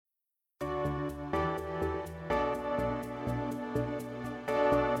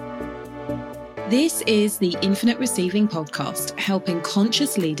This is the Infinite Receiving Podcast, helping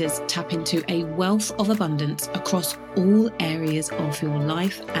conscious leaders tap into a wealth of abundance across all areas of your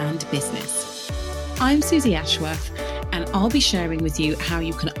life and business. I'm Susie Ashworth, and I'll be sharing with you how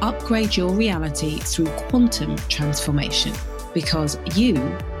you can upgrade your reality through quantum transformation, because you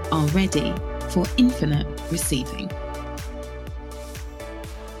are ready for infinite receiving.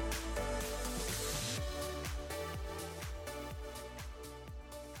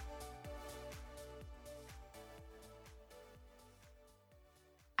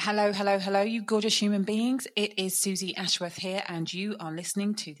 Hello, you gorgeous human beings. It is Susie Ashworth here, and you are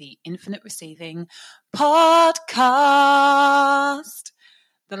listening to the Infinite Receiving Podcast.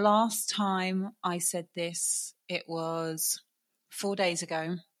 The last time I said this, it was 4 days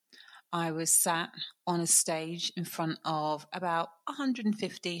ago. I was sat on a stage in front of about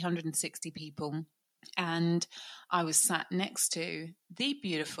 150, 160 people, and I was sat next to the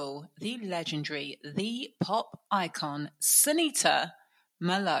beautiful, the legendary, the pop icon, Sunita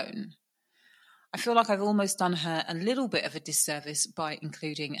Malone. I feel like I've almost done her a little bit of a disservice by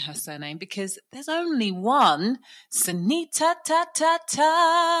including her surname, because there's only one Sunita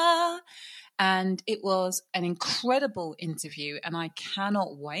ta. And it was an incredible interview, and I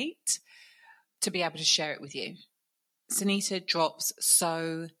cannot wait to be able to share it with you. Sunita drops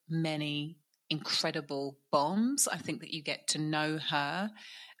so many incredible bombs. I think that you get to know her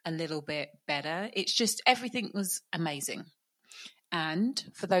a little bit better. It's just, everything was amazing. And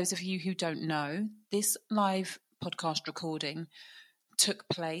for those of you who don't know, this live podcast recording took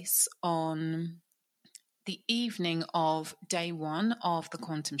place on the evening of day one of the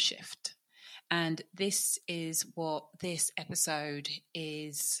quantum shift. And this is what this episode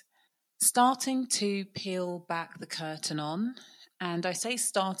is starting to peel back the curtain on. And I say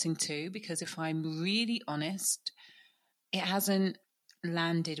starting to because, if I'm really honest, it hasn't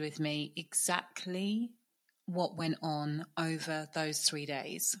landed with me exactly what went on over those 3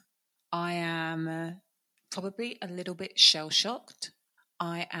 days. I am probably a little bit shell-shocked.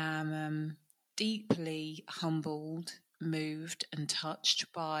 I am deeply humbled, moved and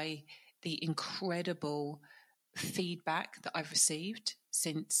touched by the incredible feedback that I've received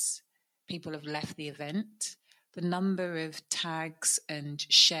since people have left the event. The number of tags and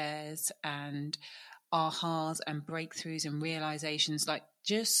shares and ahas and breakthroughs and realizations,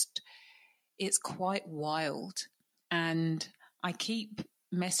 it's quite wild. And I keep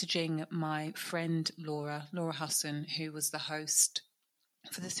messaging my friend Laura Husson, who was the host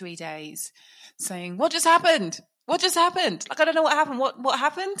for the 3 days, saying, what just happened? What just happened? I don't know what happened. What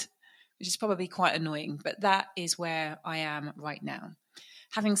happened? Which is probably quite annoying, but that is where I am right now.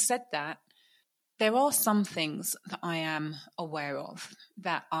 Having said that, there are some things that I am aware of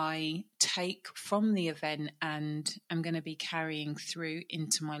that I take from the event and I'm going to be carrying through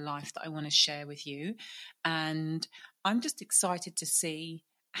into my life that I want to share with you. And I'm just excited to see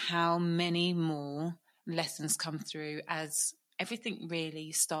how many more lessons come through as everything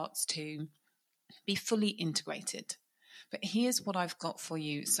really starts to be fully integrated. But here's what I've got for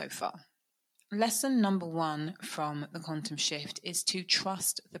you so far. Lesson number 1 from the quantum shift is to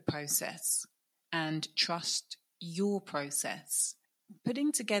trust the process. And trust your process.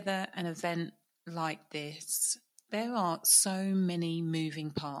 Putting together an event like this, there are so many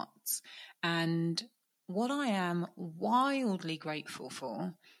moving parts. And what I am wildly grateful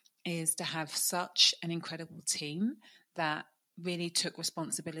for is to have such an incredible team that really took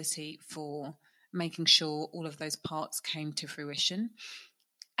responsibility for making sure all of those parts came to fruition.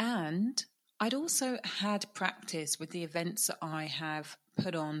 And I'd also had practice with the events that I have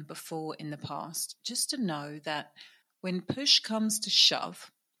put on before in the past, just to know that when push comes to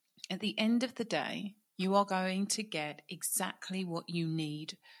shove, at the end of the day, you are going to get exactly what you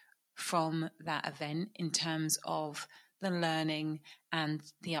need from that event in terms of the learning and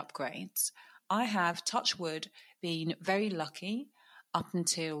the upgrades. I have, touch wood, been very lucky up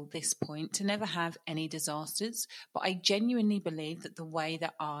until this point to never have any disasters, but I genuinely believe that the way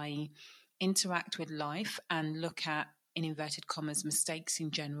that I interact with life and look at, in inverted commas, mistakes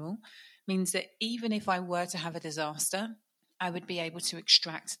in general, means that even if I were to have a disaster, I would be able to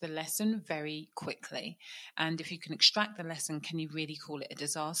extract the lesson very quickly. And if you can extract the lesson, can you really call it a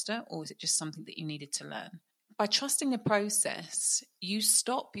disaster, or is it just something that you needed to learn? By trusting the process, you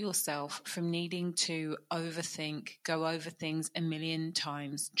stop yourself from needing to overthink, go over things a million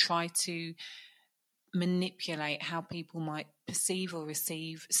times, try to manipulate how people might perceive or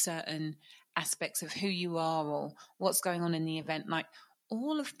receive certain aspects of who you are or what's going on in the event. Like,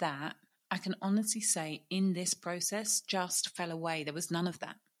 all of that, I can honestly say, in this process just fell away. There was none of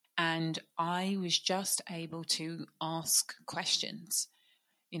that. And I was just able to ask questions.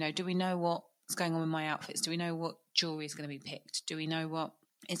 Do we know what what's going on with my outfits? Do we know what jewelry is going to be picked? Do we know what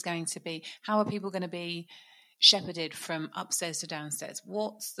is going to be, how are people going to be shepherded from upstairs to downstairs?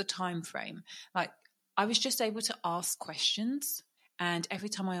 What's the time frame? Like, I was just able to ask questions, and every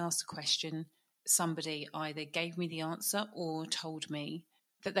time I asked a question, somebody either gave me the answer or told me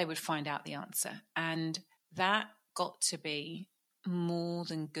that they would find out the answer. And that got to be more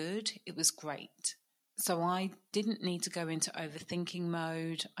than good. It was great. So I didn't need to go into overthinking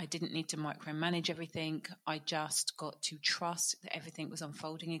mode. I didn't need to micromanage everything. I just got to trust that everything was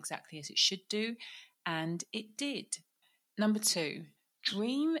unfolding exactly as it should do. And it did. Number 2,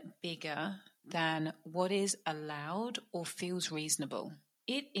 dream bigger than what is allowed or feels reasonable.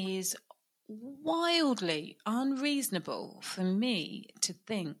 It is wildly unreasonable for me to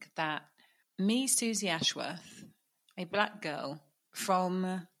think that me, Susie Ashworth, a black girl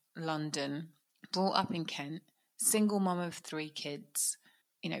from London, brought up in Kent, single mum of 3 kids,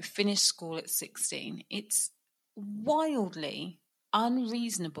 finished school at 16. It's wildly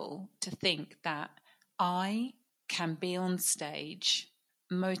unreasonable to think that I can be on stage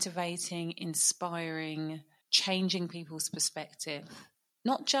motivating, inspiring, changing people's perspective,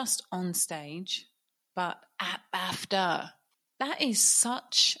 not just on stage, but at BAFTA. That is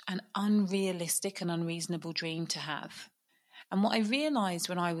such an unrealistic and unreasonable dream to have. And what I realized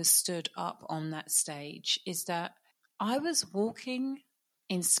when I was stood up on that stage is that I was walking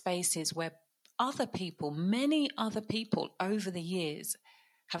in spaces where other people, many other people over the years,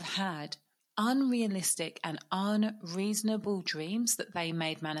 have had unrealistic and unreasonable dreams that they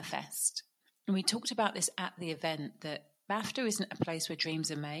made manifest. And we talked about this at the event, that BAFTA isn't a place where dreams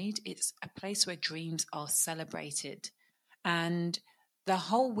are made, it's a place where dreams are celebrated. And the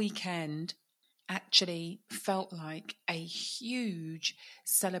whole weekend actually felt like a huge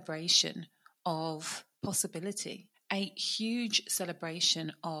celebration of possibility, a huge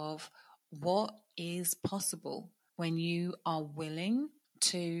celebration of what is possible when you are willing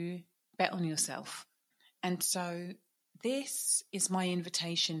to bet on yourself. And so this is my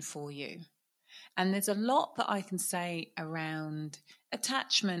invitation for you. And there's a lot that I can say around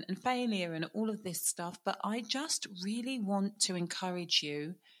attachment and failure and all of this stuff, but I just really want to encourage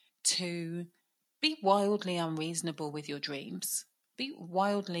you to be wildly unreasonable with your dreams. Be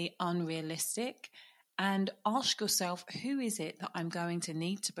wildly unrealistic and ask yourself, who is it that I'm going to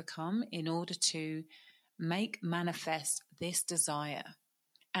need to become in order to make manifest this desire?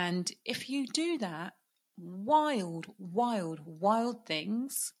 And if you do that, wild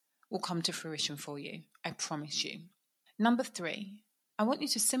things will come to fruition for you. I promise you. Number 3, I want you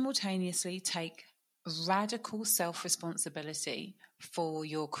to simultaneously take radical self-responsibility for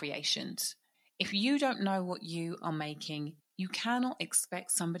your creations. If you don't know what you are making, you cannot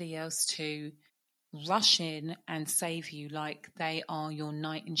expect somebody else to rush in and save you like they are your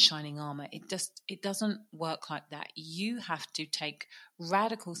knight in shining armor. It doesn't work like that. You have to take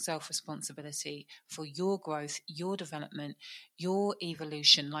radical self-responsibility for your growth, your development, your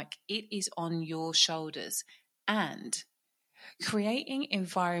evolution. Like, it is on your shoulders. And creating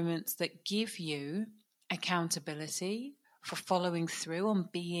environments that give you accountability for following through on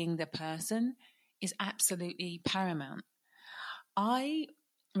being the person is absolutely paramount. I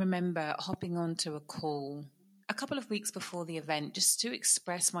remember hopping onto a call a couple of weeks before the event just to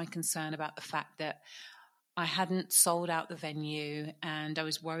express my concern about the fact that I hadn't sold out the venue, and I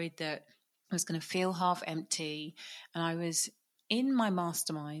was worried that I was going to feel half empty. And I was in my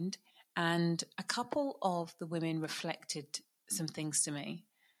mastermind, and a couple of the women reflected some things to me.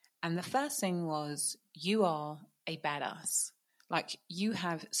 And the first thing was, you are a badass. Like, you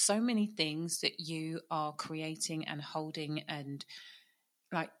have so many things that you are creating and holding, and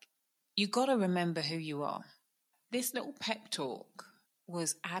like, you got to remember who you are. This little pep talk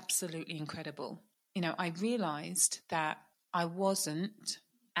was absolutely incredible. I realized that I wasn't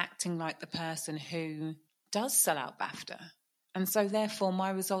acting like the person who does sell out BAFTA. And so therefore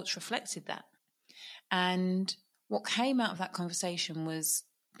my results reflected that. And what came out of that conversation was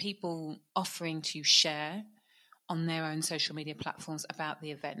people offering to share on their own social media platforms about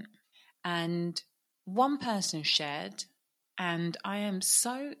the event. And one person shared, and I am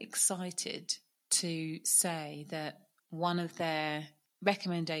so excited to say that one of their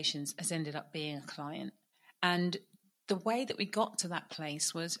recommendations has ended up being a client. And the way that we got to that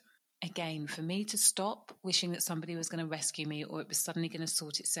place was, again, for me to stop wishing that somebody was going to rescue me or it was suddenly going to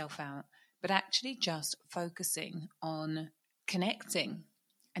sort itself out, but actually just focusing on connecting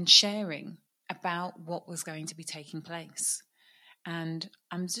and sharing about what was going to be taking place. And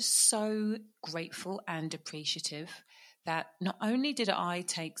I'm just so grateful and appreciative that not only did I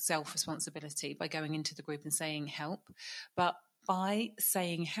take self-responsibility by going into the group and saying help, but by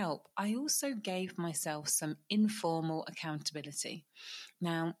saying help, I also gave myself some informal accountability.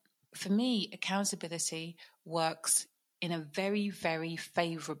 Now, for me, accountability works in a very, very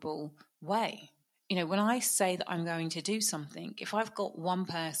favorable way. You know, when I say that I'm going to do something, if I've got one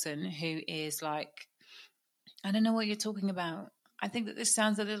person who is like, I don't know what you're talking about. I think that this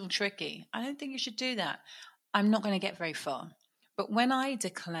sounds a little tricky. I don't think you should do that. I'm not going to get very far. But when I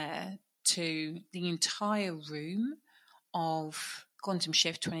declare to the entire room of Quantum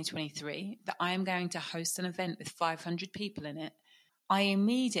Shift 2023 that I am going to host an event with 500 people in it, I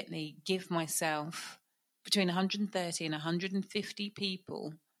immediately give myself between 130 and 150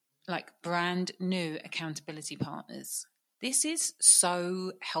 people like brand new accountability partners. This is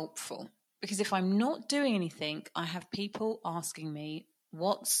so helpful because if I'm not doing anything, I have people asking me,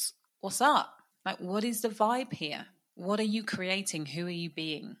 what's up? Like, what is the vibe here? What are you creating? Who are you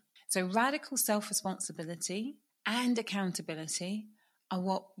being? So radical self-responsibility and accountability are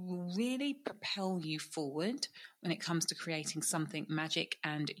what will really propel you forward when it comes to creating something magic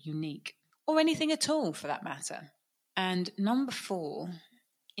and unique, or anything at all for that matter. And number 4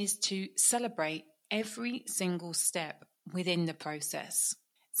 is to celebrate every single step within the process.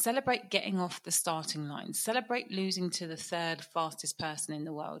 Celebrate getting off the starting line. Celebrate losing to the 3rd fastest person in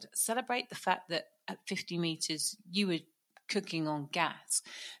the world. Celebrate the fact that at 50 meters you were cooking on gas.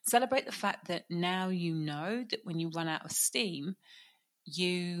 Celebrate the fact that now you know that when you run out of steam,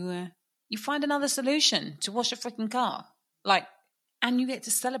 you find another solution to wash a freaking car. And you get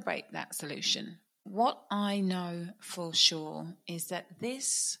to celebrate that solution. What I know for sure is that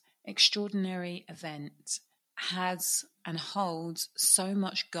this extraordinary event has and holds so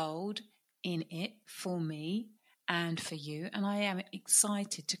much gold in it for me and for you. And I am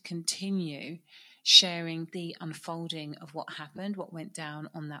excited to continue sharing the unfolding of what happened, what went down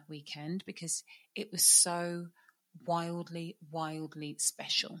on that weekend, because it was so wildly, wildly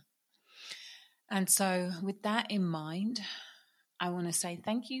special. And so with that in mind, I want to say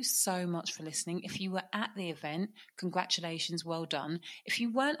thank you so much for listening. If you were at the event, congratulations, well done. If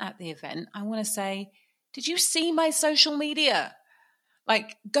you weren't at the event, I want to say, did you see my social media?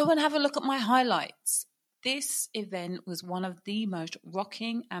 Go and have a look at my highlights. This event was one of the most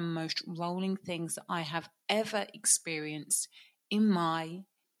rocking and most rolling things that I have ever experienced in my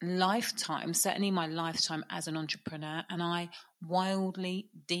lifetime, certainly my lifetime as an entrepreneur. And I wildly,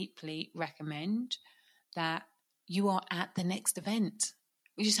 deeply recommend that you are at the next event,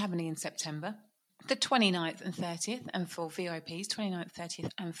 which is happening in September, the 29th and 30th, and for VIPs, 29th,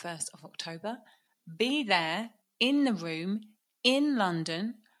 30th, and 1st of October. Be there in the room in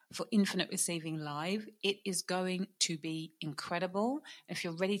London for Infinite Receiving Live. It is going to be incredible. If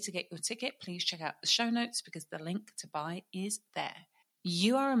you're ready to get your ticket, please check out the show notes because the link to buy is there.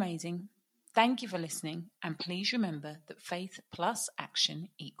 You are amazing. Thank you for listening. And please remember that faith plus action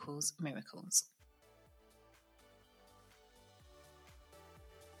equals miracles.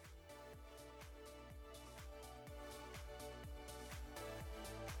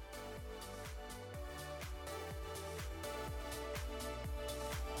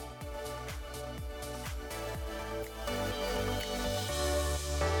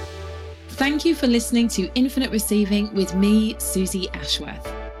 Thank you for listening to Infinite Receiving with me, Susie Ashworth.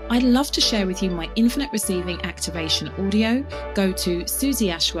 I'd love to share with you my Infinite Receiving activation audio. Go to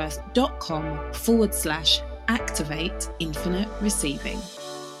susieashworth.com/activate infinite receiving.